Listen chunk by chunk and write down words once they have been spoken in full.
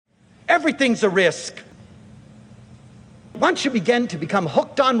Everything's a risk. Once you begin to become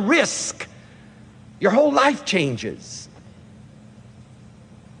hooked on risk, your whole life changes.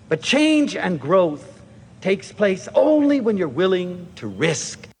 But change and growth takes place only when you're willing to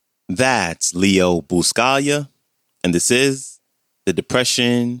risk. That's Leo Buscaglia, and this is the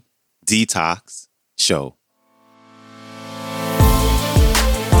Depression Detox Show.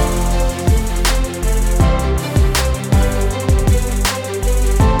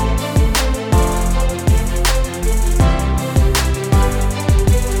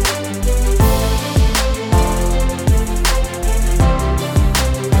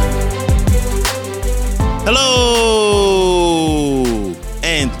 Hello,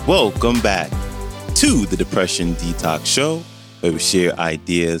 and welcome back to the Depression Detox Show, where we share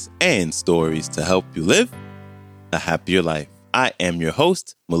ideas and stories to help you live a happier life. I am your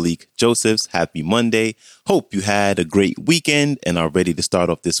host, Malik Josephs. Happy Monday. Hope you had a great weekend and are ready to start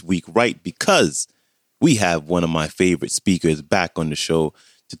off this week right, because we have one of my favorite speakers back on the show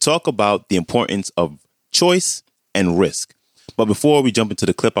to talk about the importance of choice and risk. But before we jump into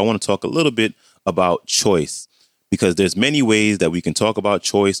the clip, I want to talk a little bit about choice, because there's many ways that we can talk about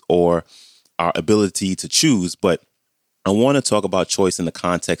choice or our ability to choose. But I want to talk about choice in the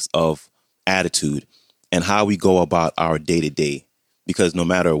context of attitude and how we go about our day to day, because no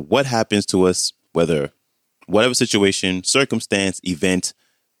matter what happens to us, whatever situation, circumstance, event,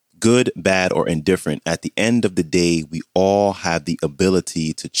 good, bad, or indifferent, at the end of the day, we all have the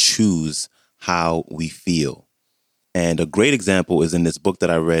ability to choose how we feel. And a great example is in this book that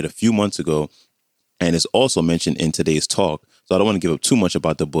I read a few months ago, and it's also mentioned in today's talk. So I don't want to give up too much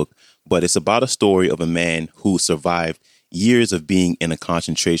about the book, but it's about a story of a man who survived years of being in a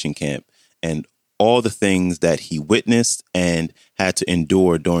concentration camp and all the things that he witnessed and had to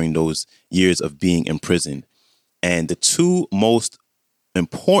endure during those years of being imprisoned. And the two most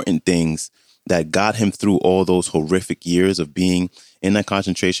important things that got him through all those horrific years of being in that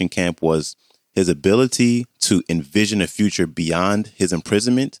concentration camp was his ability to envision a future beyond his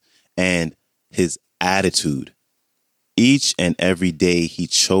imprisonment and his attitude. Each and every day, he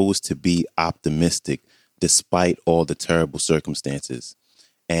chose to be optimistic despite all the terrible circumstances.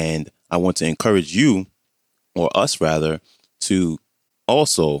 And I want to encourage you, or us rather, to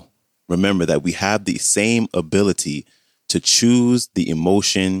also remember that we have the same ability to choose the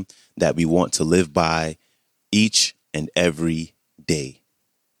emotion that we want to live by each and every day,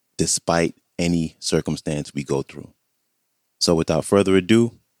 despite any circumstance we go through. So without further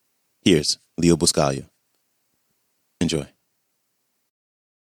ado, here's Leo Buscaglia. Enjoy.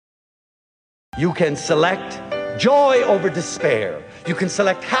 You can select joy over despair. You can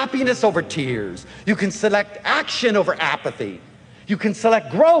select happiness over tears. You can select action over apathy. You can select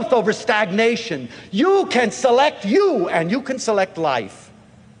growth over stagnation. You can select you, and you can select life.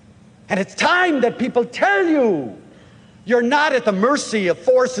 And it's time that people tell you you're not at the mercy of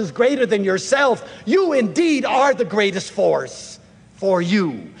forces greater than yourself. You indeed are the greatest force for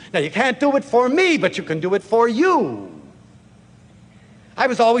you. Now, you can't do it for me, but you can do it for you. I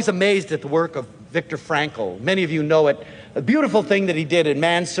was always amazed at the work of Viktor Frankl. Many of you know it. A beautiful thing that he did in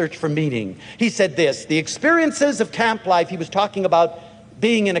Man's Search for Meaning. He said this: the experiences of camp life, he was talking about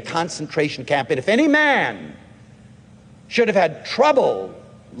being in a concentration camp. And if any man should have had trouble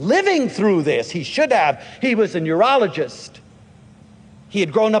living through this, he should have. He was a neurologist. He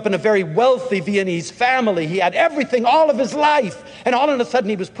had grown up in a very wealthy Viennese family. He had everything all of his life. And all of a sudden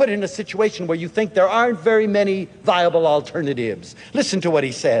he was put in a situation where you think there aren't very many viable alternatives. Listen to what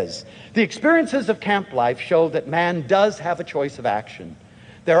he says. The experiences of camp life show that man does have a choice of action.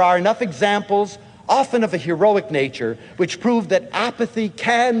 There are enough examples, often of a heroic nature, which prove that apathy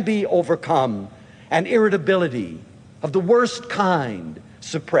can be overcome and irritability of the worst kind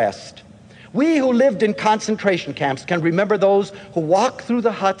suppressed. We who lived in concentration camps can remember those who walked through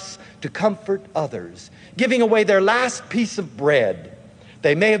the huts to comfort others, giving away their last piece of bread.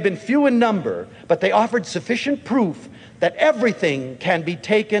 They may have been few in number, but they offered sufficient proof that everything can be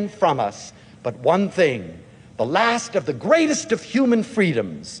taken from us but one thing, the last of the greatest of human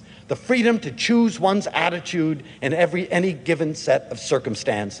freedoms, the freedom to choose one's attitude in any given set of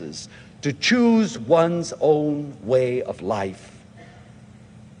circumstances, to choose one's own way of life.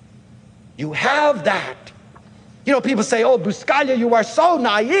 You have that. You know, people say, oh, Buscaglia, you are so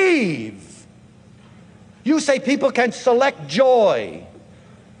naive. You say people can select joy.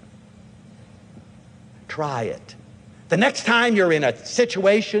 Try it. The next time you're in a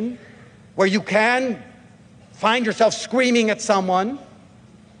situation where you can find yourself screaming at someone,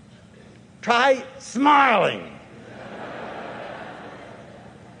 try smiling.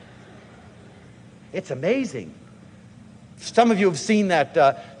 It's amazing. Some of you have seen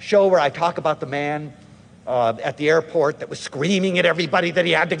that show where I talk about the man at the airport that was screaming at everybody that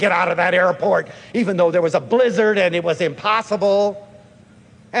he had to get out of that airport, even though there was a blizzard and it was impossible.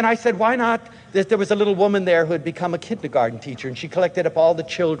 And I said, why not? There was a little woman there who had become a kindergarten teacher, and she collected up all the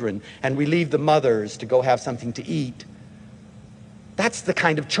children and relieved the mothers to go have something to eat. That's the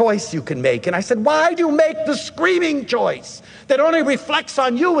kind of choice you can make. And I said, why do you make the screaming choice that only reflects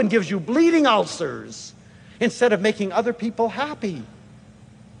on you and gives you bleeding ulcers instead of making other people happy?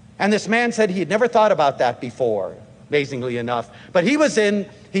 And this man said he had never thought about that before, amazingly enough. But he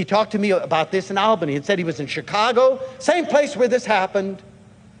talked to me about this in Albany and said he was in Chicago, same place where this happened.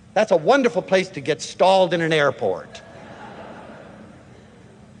 That's a wonderful place to get stalled in an airport.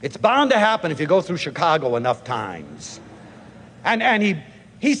 It's bound to happen if you go through Chicago enough times. And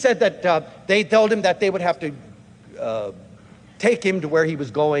he said that they told him that they would have to take him to where he was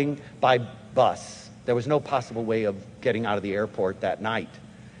going by bus. There was no possible way of getting out of the airport that night.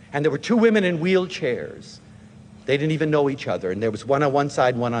 And there were two women in wheelchairs. They didn't even know each other, and there was one on one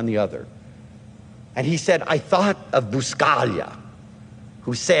side, one on the other. And he said, I thought of Buscaglia,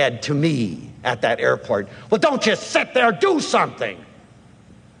 who said to me at that airport, well, don't just sit there, do something.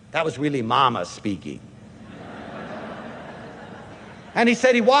 That was really Mama speaking. And he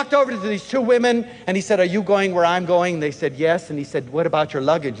said he walked over to these two women, and he said, are you going where I'm going? And they said, yes. And he said, what about your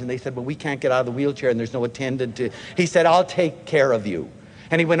luggage? And they said, well, we can't get out of the wheelchair, and there's no attendant to. He said, I'll take care of you.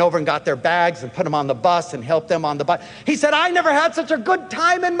 And he went over and got their bags and put them on the bus and helped them on the bus. He said, I never had such a good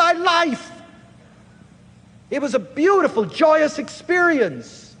time in my life. It was a beautiful, joyous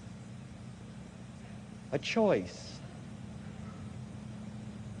experience. A choice.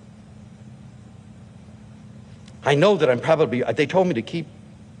 I know that they told me to keep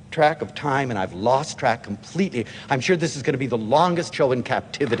track of time, and I've lost track completely. I'm sure this is going to be the longest show in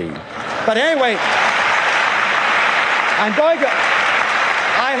captivity. But anyway, I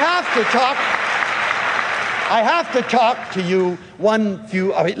have to talk to you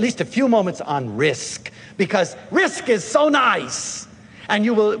at least a few moments on risk, because risk is so nice.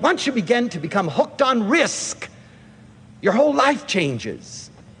 And once you begin to become hooked on risk, your whole life changes.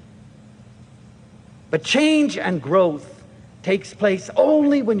 But change and growth takes place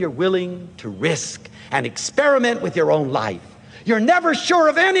only when you're willing to risk and experiment with your own life. You're never sure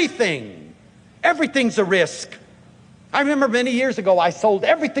of anything. Everything's a risk. I remember many years ago, I sold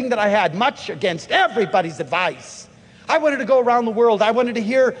everything that I had, much against everybody's advice. I wanted to go around the world. I wanted to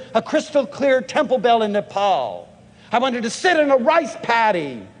hear a crystal clear temple bell in Nepal. I wanted to sit in a rice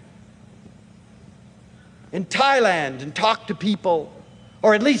paddy in Thailand and talk to people,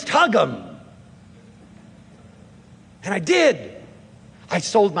 or at least hug them. And I did. I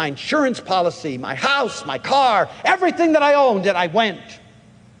sold my insurance policy, my house, my car, everything that I owned, and I went.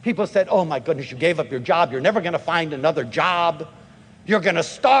 People said, oh my goodness, you gave up your job. You're never going to find another job. You're going to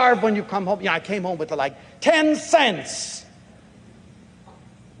starve when you come home. I came home with like 10 cents.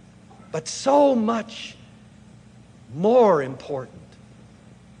 But so much more important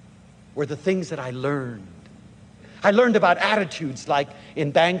were the things that I learned. I learned about attitudes like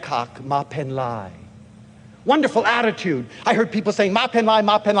in Bangkok, Ma Pen Lai. Wonderful attitude. I heard people saying Ma Pen Lai,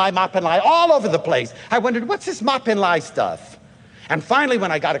 Ma Pen Lai, Ma Pen Lai all over the place. I wondered, what's this Ma Pen Lai stuff? And finally,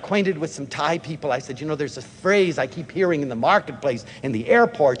 when I got acquainted with some Thai people, I said, there's a phrase I keep hearing in the marketplace, in the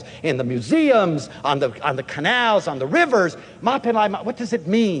airports, in the museums, on the canals, on the rivers. Ma Pen Lai, what does it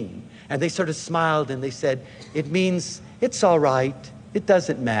mean? And they sort of smiled and they said, it means it's all right. It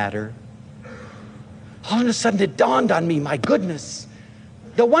doesn't matter. All of a sudden it dawned on me, my goodness.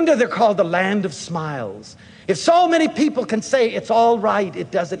 No wonder they're called the land of smiles. If so many people can say it's all right, it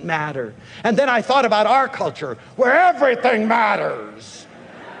doesn't matter. And then I thought about our culture, where everything matters.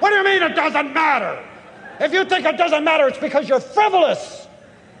 What do you mean it doesn't matter? If you think it doesn't matter, it's because you're frivolous.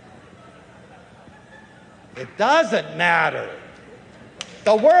 It doesn't matter.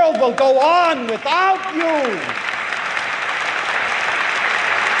 The world will go on without you.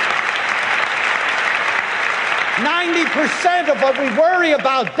 "90% of what we worry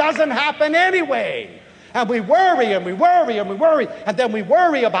about doesn't happen anyway. And we worry and we worry and we worry, and then we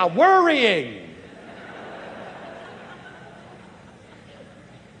worry about worrying.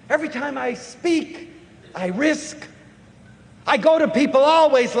 Every time I speak, I risk. I go to people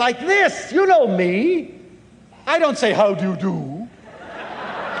always like this. You know me. I don't say, how do you do?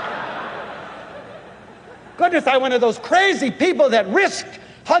 Goodness, I'm one of those crazy people that risked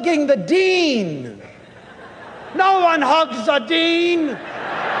hugging the dean. No one hugs a dean.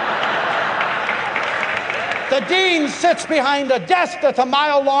 The dean sits behind a desk that's a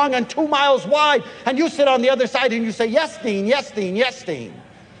mile long and 2 miles wide, and you sit on the other side and you say, yes, dean, yes, dean, yes, dean.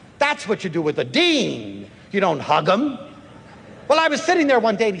 That's what you do with a dean. You don't hug him. Well, I was sitting there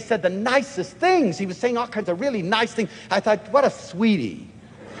one day and he said the nicest things. He was saying all kinds of really nice things. I thought, what a sweetie.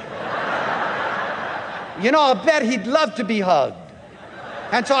 You know, I bet he'd love to be hugged.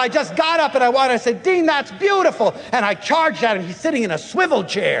 And so I just got up and I said, Dean, that's beautiful. And I charged at him. He's sitting in a swivel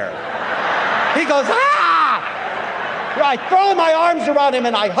chair. He goes, ah! I throw my arms around him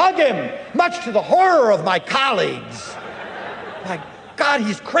and I hug him, much to the horror of my colleagues. My God,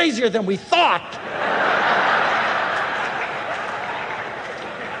 he's crazier than we thought.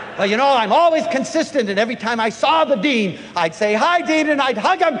 Well, you know, I'm always consistent, and every time I saw the Dean, I'd say, hi, Dean, and I'd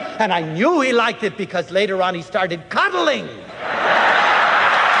hug him, and I knew he liked it because later on he started cuddling.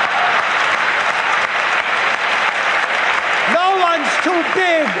 No one's too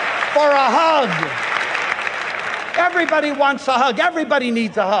big for a hug. Everybody wants a hug. Everybody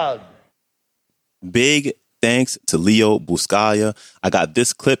needs a hug. Big thanks to Leo Buscaglia. I got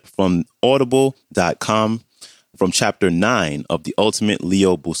this clip from audible.com from chapter 9 of the Ultimate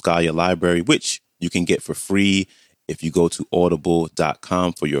Leo Buscaglia Library, which you can get for free if you go to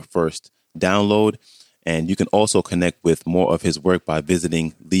audible.com for your first download. And you can also connect with more of his work by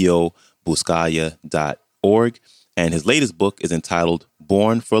visiting leobuscaglia.org. And his latest book is entitled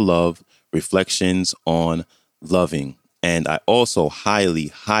Born for Love, Reflections on Loving. And I also highly,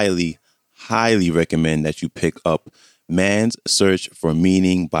 highly, highly recommend that you pick up Man's Search for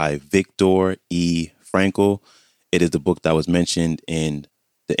Meaning by Viktor E. Frankl. It is the book that was mentioned in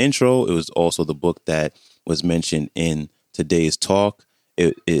the intro. It was also the book that was mentioned in today's talk.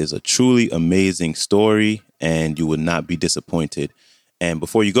 It is a truly amazing story, and you will not be disappointed. And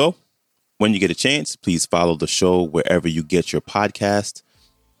before you go, when you get a chance, please follow the show wherever you get your podcast,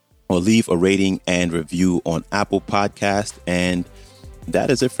 or leave a rating and review on Apple Podcast. And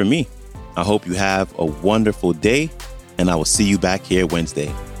that is it for me. I hope you have a wonderful day, and I will see you back here Wednesday.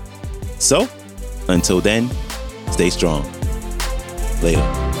 So, until then, stay strong.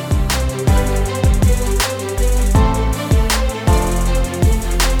 Later.